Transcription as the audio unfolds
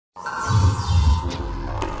Welcome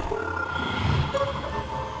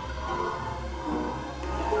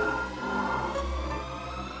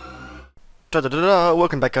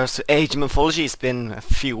back, guys, to Age of Mythology. It's been a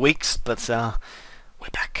few weeks, but we're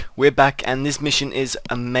back. We're back, and this mission is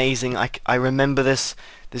amazing. I remember this.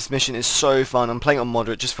 This mission is so fun. I'm playing on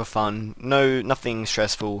moderate just for fun. Nothing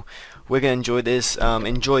stressful. We're gonna enjoy this.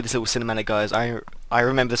 Enjoy this little cinematic, guys. I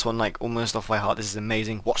remember this one like almost off by heart. This is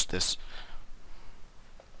amazing. Watch this.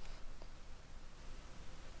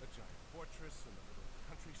 A giant fortress in the middle of the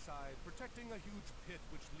countryside, protecting a huge pit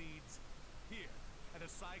which leads here, and a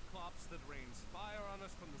cyclops that rains fire on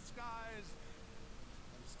us from the skies.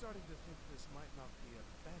 I'm starting to think this might not be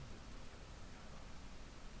abandoned.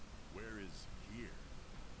 Where is here?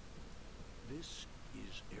 This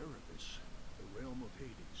is Erebus, the realm of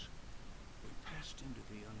Hades. We passed into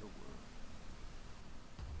the underworld.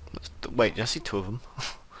 Wait, did I see two of them?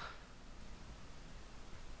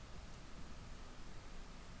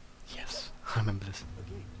 Yes, I remember this. A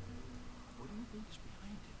gate. What do you think is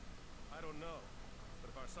behind it? I don't know, but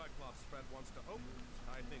if our cyclops friend wants to open it,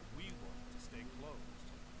 I think we want it to stay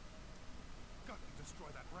closed. Got to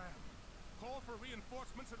destroy that ram. Call for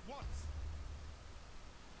reinforcements at once.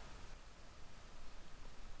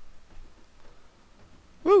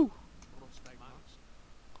 Woo!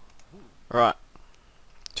 Alright.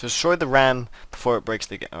 To destroy the ram before it breaks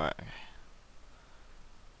the gate. Alright.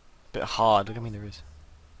 Bit hard. Look, I mean, there is.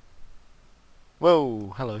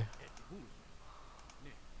 Whoa! Hello.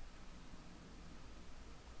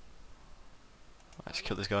 Let's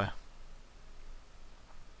kill this guy.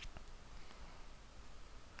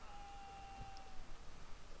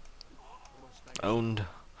 Owned.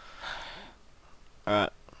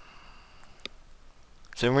 Alright.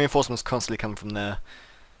 So reinforcements constantly coming from there.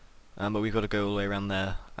 But we've got to go all the way around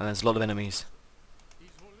there. And there's a lot of enemies.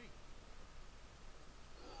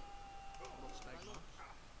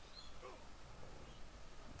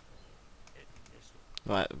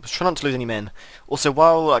 Right, try not to lose any men. Also,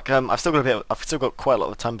 while I've still got quite a lot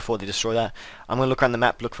of time before they destroy that. I'm gonna look around the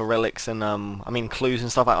map, look for relics and I mean clues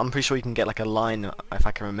and stuff. I'm pretty sure you can get like a line if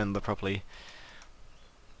I can remember properly.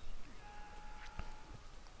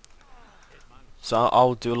 So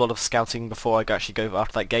I'll do a lot of scouting before I actually go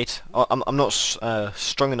after that gate. I'm not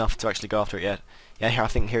strong enough to actually go after it yet. Yeah, here I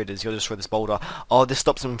think here it is. You'll destroy this boulder. Oh, this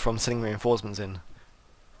stops them from sending reinforcements in.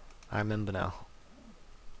 I remember now.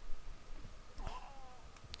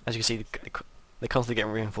 As you can see, they're constantly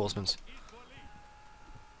getting reinforcements.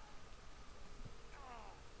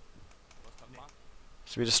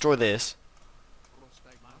 So we destroy this.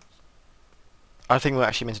 I think we're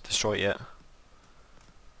actually meant to destroy it yet.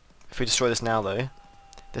 If we destroy this now, though,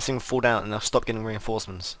 this thing will fall down and they'll stop getting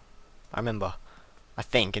reinforcements. I remember. I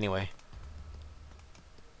think, anyway.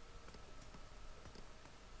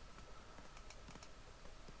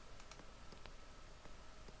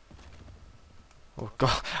 Oh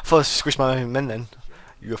god, I thought I squished my own men then.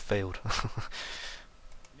 You have failed.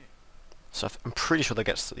 So I'm pretty sure that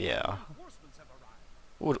gets, yeah.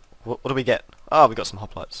 What do we get? Oh, we got some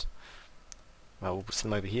hoplites. Well, we'll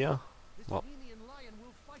send them over here. Well.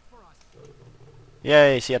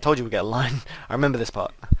 Yay, see I told you we'd get a line. I remember this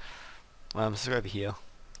part. Let's go over here.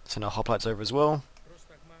 Send our hoplites over as well.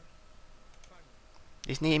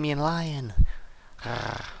 It's Nemean lion.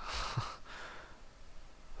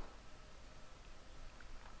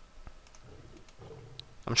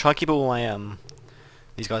 I'm trying to keep all my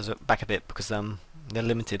these guys back a bit because they're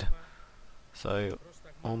limited. So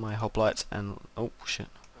all my hoplites and oh shit.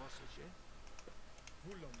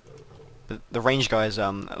 The range guys,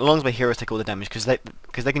 as long as my heroes take all the damage, because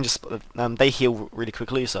they can just they heal really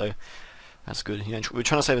quickly, so that's good. You know, we're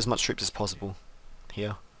trying to save as much troops as possible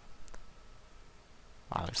here.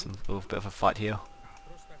 Wow, it's a little bit of a fight here.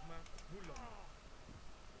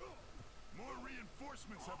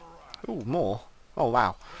 Ooh, more. Oh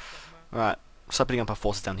wow. Alright, start putting up our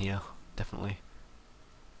forces down here, definitely.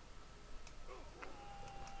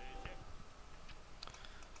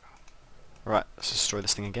 Right, let's destroy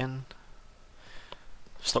this thing again.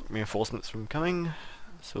 Stop reinforcements from coming.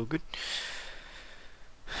 It's all good.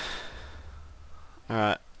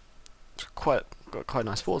 Alright. Got quite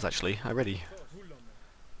nice force actually, already.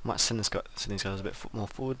 Might send these guys a bit more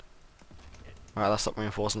forward. Alright, let's stop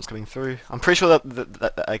reinforcements coming through. I'm pretty sure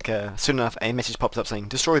that like soon enough a message pops up saying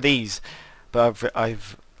destroy these, but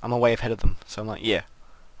I'm way ahead of them. So I'm like, yeah,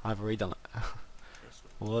 I've already done it.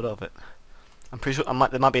 What of it? I'm pretty sure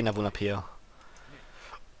there might be another one up here.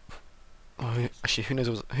 Oh, actually, who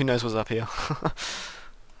knows what's up here?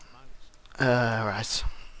 Right.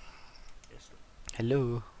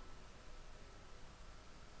 Hello.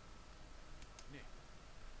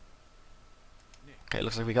 Okay,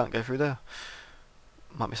 looks like we can't go through there.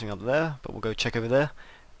 Might be something up there, but we'll go check over there.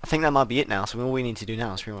 I think that might be it now, so all we need to do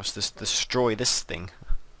now is pretty much just destroy this thing.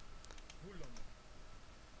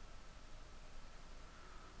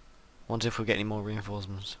 Wonder if we'll get any more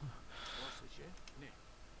reinforcements.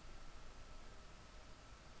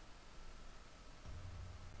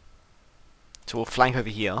 So we'll flank over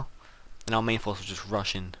here, and our main force will just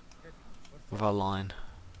rush in with our line.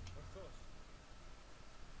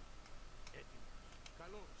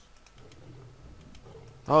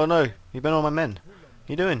 Oh no, you been on my men. What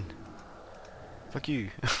you doing? Fuck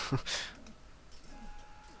you.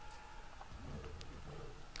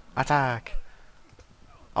 Attack!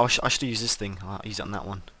 I should use this thing. I'll use it on that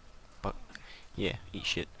one. But yeah, eat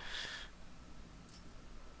shit.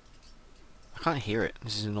 I can't hear it.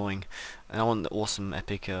 This is annoying. And I want the awesome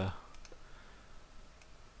epic.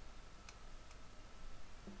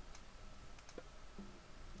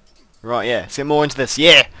 Right, yeah. Let's get more into this.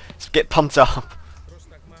 Yeah, let's get pumped up.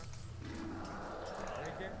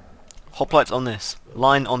 Hoplites on this.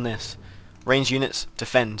 Line on this. Range units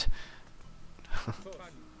defend.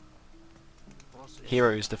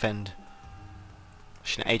 Heroes defend.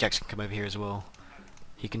 Actually, Ajax can come over here as well.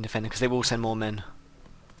 He can defend because they will send more men.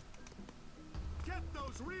 Get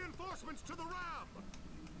those reinforcements to the ram.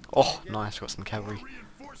 Oh, nice. Got some cavalry. More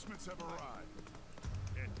reinforcements have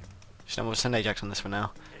arrived. Actually, we'll send Ajax on this for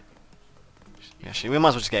now. Yeah, actually, we might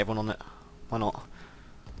as well just get everyone on it. Why not?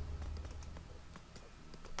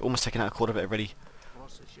 Almost taken out a quarter of it already.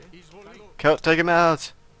 Take him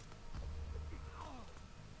out!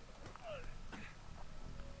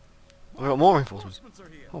 We got more reinforcements.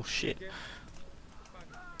 Oh shit!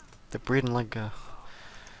 They're breeding like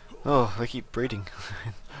oh, they keep breeding.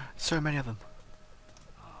 So many of them.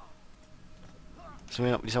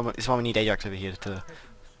 So this is why we need Ajax over here to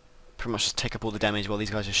pretty much just take up all the damage while these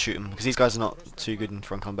guys just shoot them, because these guys are not too good in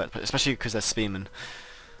front combat, but especially because they're spearmen.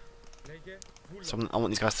 So I want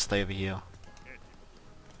these guys to stay over here.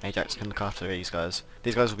 Ajax can look after these guys.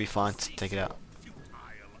 These guys will be fine to take it out.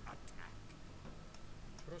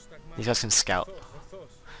 These guys can scout.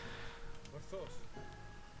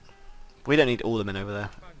 We don't need all the men over there.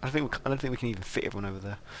 I don't think we can even fit everyone over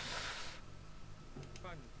there.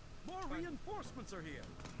 More reinforcements are here.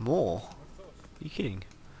 More? Are you kidding?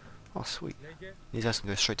 Oh sweet. These guys can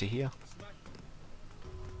go straight to here.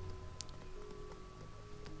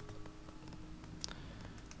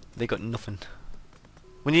 They got nothing.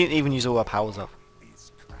 We didn't even use all our powers up.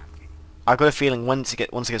 I've got a feeling once it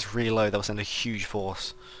gets really low, they'll send a huge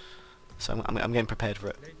force. So I'm getting prepared for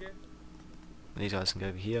it. These guys can go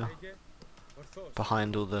over here,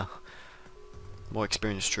 behind all the more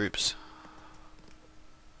experienced troops.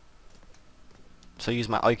 So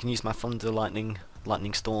I can use my thunder, lightning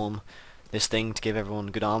storm, this thing to give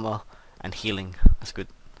everyone good armor and healing. That's good.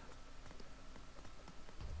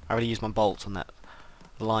 I already used my bolts on that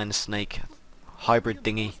lion snake hybrid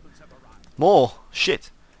thingy. More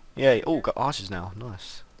shit. Yeah. Oh, got archers now.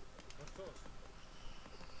 Nice.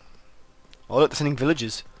 Oh look, they're sending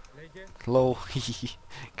villagers. Lol.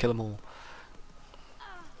 Kill them all.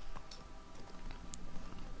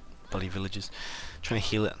 Bloody villagers. Trying to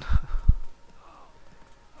heal it.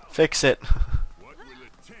 Fix it. What will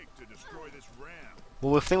it take to destroy this ram?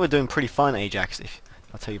 Well, I think we're doing pretty fine, Ajax, if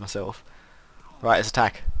I'll tell you myself. Right, let's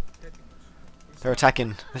attack. They're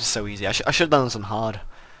attacking. This is so easy. I should have done this on hard.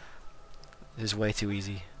 This is way too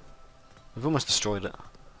easy. We've almost destroyed it.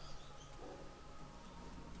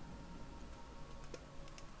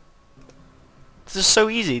 This is so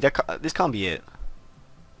easy. This can't be it.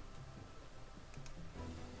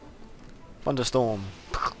 Thunderstorm.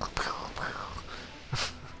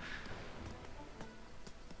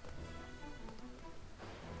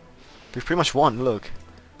 We've pretty much won. Look.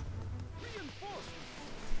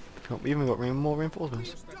 We even got more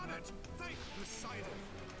reinforcements.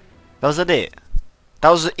 That was it. That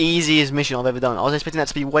was the easiest mission I've ever done. I was expecting that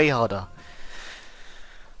to be way harder.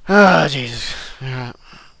 Ah, Jesus. Alright.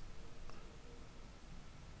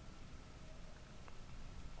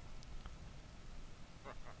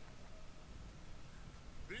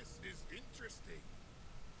 This is interesting.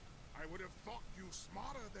 I would have thought you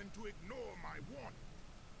smarter than to ignore my warning.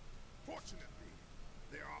 Fortunately,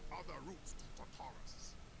 there are other routes to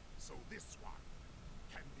Tartarus, so this one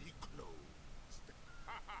can be closed.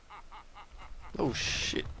 Oh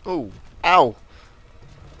shit. Oh. Ow.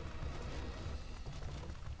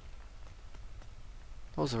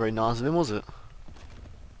 That was very nice of him, was it?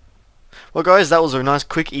 Well guys, that was a nice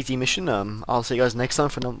quick easy mission. I'll see you guys next time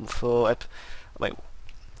wait,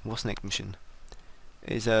 what's the next mission?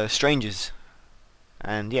 Is Strangers.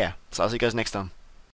 And yeah, so I'll see you guys next time.